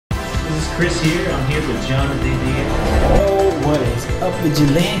Chris here. I'm here with Jonathan here. Oh, what is up,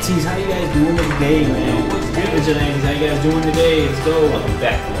 Vigilantes? How you guys doing today, man? What's good, Vigilantes? How you guys doing today? Let's go. I'll be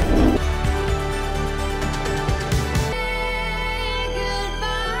back.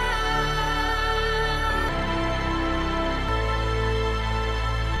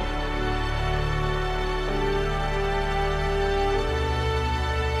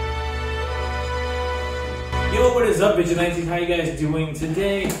 Yo, what is up, Vigilantes? How you guys doing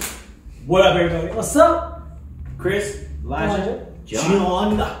today? What up, everybody? What's up? Chris, Elijah,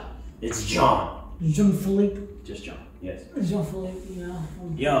 John. It's John. John Philippe. Just John. Yes. John Philippe, yeah.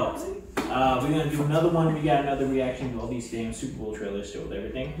 Yo, we're gonna do another one. We got another reaction to all these damn Super Bowl trailers, show with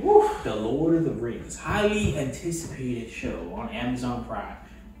everything. Woo. The Lord of the Rings, highly anticipated show on Amazon Prime.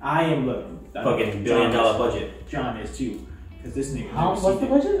 I am looking. Fucking $1 billion budget. John is too. Because this nigga. What's the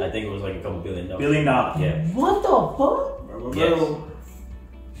budget? I think it was like a couple $1 billion. $1 billion. Yeah. What the fuck? Yes.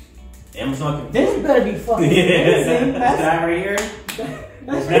 Amazon can. This better be fucking amazing. This guy right here.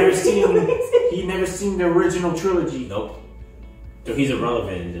 He never seen the original trilogy. Nope. So he's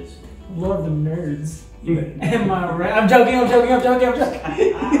irrelevant in this. Lord of the nerds. Am I right? I'm joking.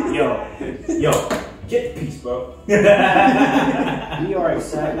 Yo, get the piece, bro. We are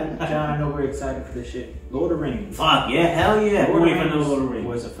excited. John, I know we're excited for this shit. Lord of the Rings. Fuck yeah, hell yeah. Lord of the Lord of the Rings Rings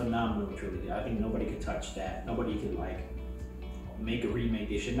was a phenomenal trilogy. I think nobody could touch that. Nobody could like make a remake.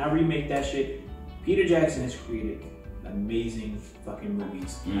 They should not remake that shit. Peter Jackson has created amazing fucking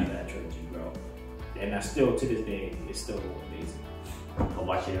movies out of that trilogy, bro. And I still, to this day, it's still amazing. I'll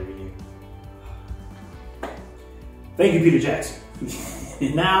watch it every year. Thank you, Peter Jackson.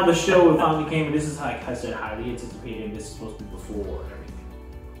 Now the show finally came, and this is, like I said, highly anticipated, and this is supposed to be before everything.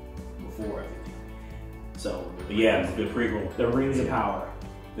 So, but yeah, it's a good prequel. The Rings of Power.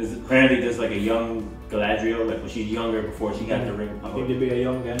 Apparently there's like a young Galadriel, like when she's younger before she got the ring. You think there'd be a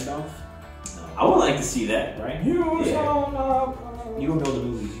young Gandalf? No. I would like to see that. Right? You don't know the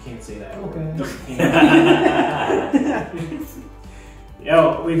movies, you can't say that. Okay.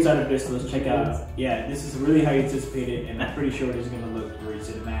 Yo, we're excited for this, so let's check out. Yeah, this is really highly anticipated, and I'm pretty sure this is gonna look very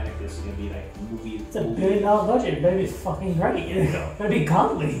cinematic. This is gonna be like a movie. It's a $1 billion budget. It better be fucking great. It better be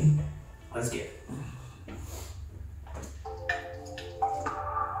godly. Let's get it.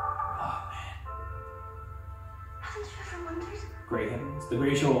 Haven't you ever wondered Great heavens, the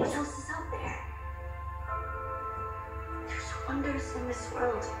great show. what else is out there? There's wonders in this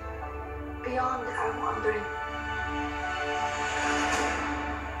world beyond our wandering.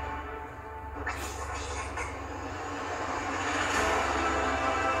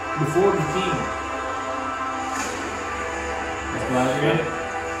 Before the king. That's Galadriel?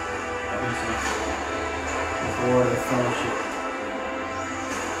 I think so. Before the fellowship.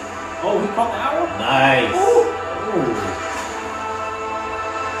 Oh, he caught the arrow? Nice. Oh.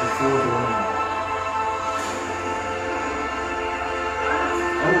 Before the ring.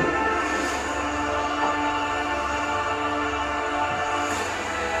 Oh.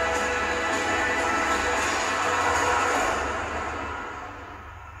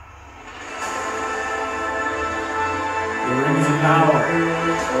 The Rings of Power.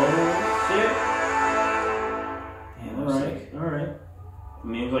 Oh, shit. Damn, Alright. I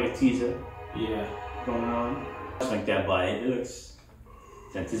mean, it was like a teaser Yeah. going on. Like that, but it looks.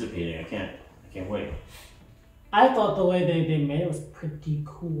 It's anticipating. I can't wait. I thought the way they made it was pretty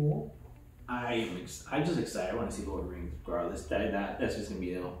cool. I'm just excited. I want to see Lord of the Rings regardless. That's just gonna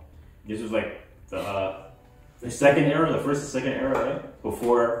be ill. This was like the second era, the first and second era, right?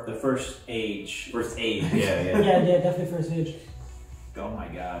 Before The first age. first age. Yeah. Yeah, definitely first age. Oh my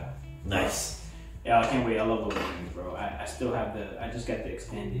god. Nice. Yeah, I can't wait. I love Lord of the Rings, bro. I still have I just got the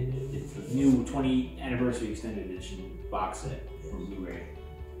extended, it's the new 20th anniversary extended edition box set from Blu-ray.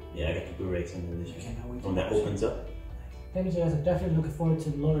 Yeah, I got the Blu-ray extended edition. Cannot wait to When that watch it. opens up. That means you guys are definitely looking forward to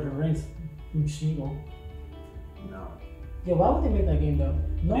Lord of the Rings. Schneegel. No. Yeah, why would they make that game though?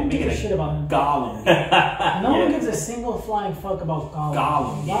 No one gives a shit about him. Gollum. No one gives a single flying fuck about Gollum.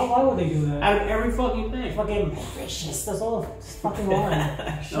 Gollum. Why would they do that? Out of every fucking thing. Fucking precious. That's all that's fucking wrong.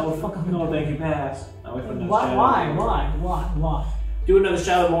 Shut the fuck up. No, thank you, pass. Why? Do another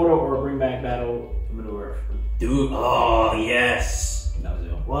Shadow of Mordor or bring back Battle of Middle-earth. Dude, oh yes. That was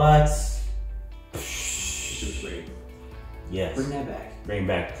ill. What? This was great. Yes. Bring that back. Bring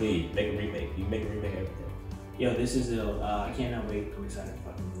back, please. Make a remake. You make a remake of everything. Yo, this is ill. I cannot wait. I'm excited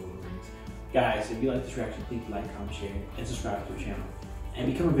for fucking Lord of the Rings. Guys, if you like this reaction, please like, comment, share, and subscribe to our channel.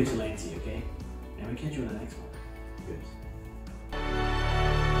 And become a vigilante, okay? And we'll catch you in the next one. Good.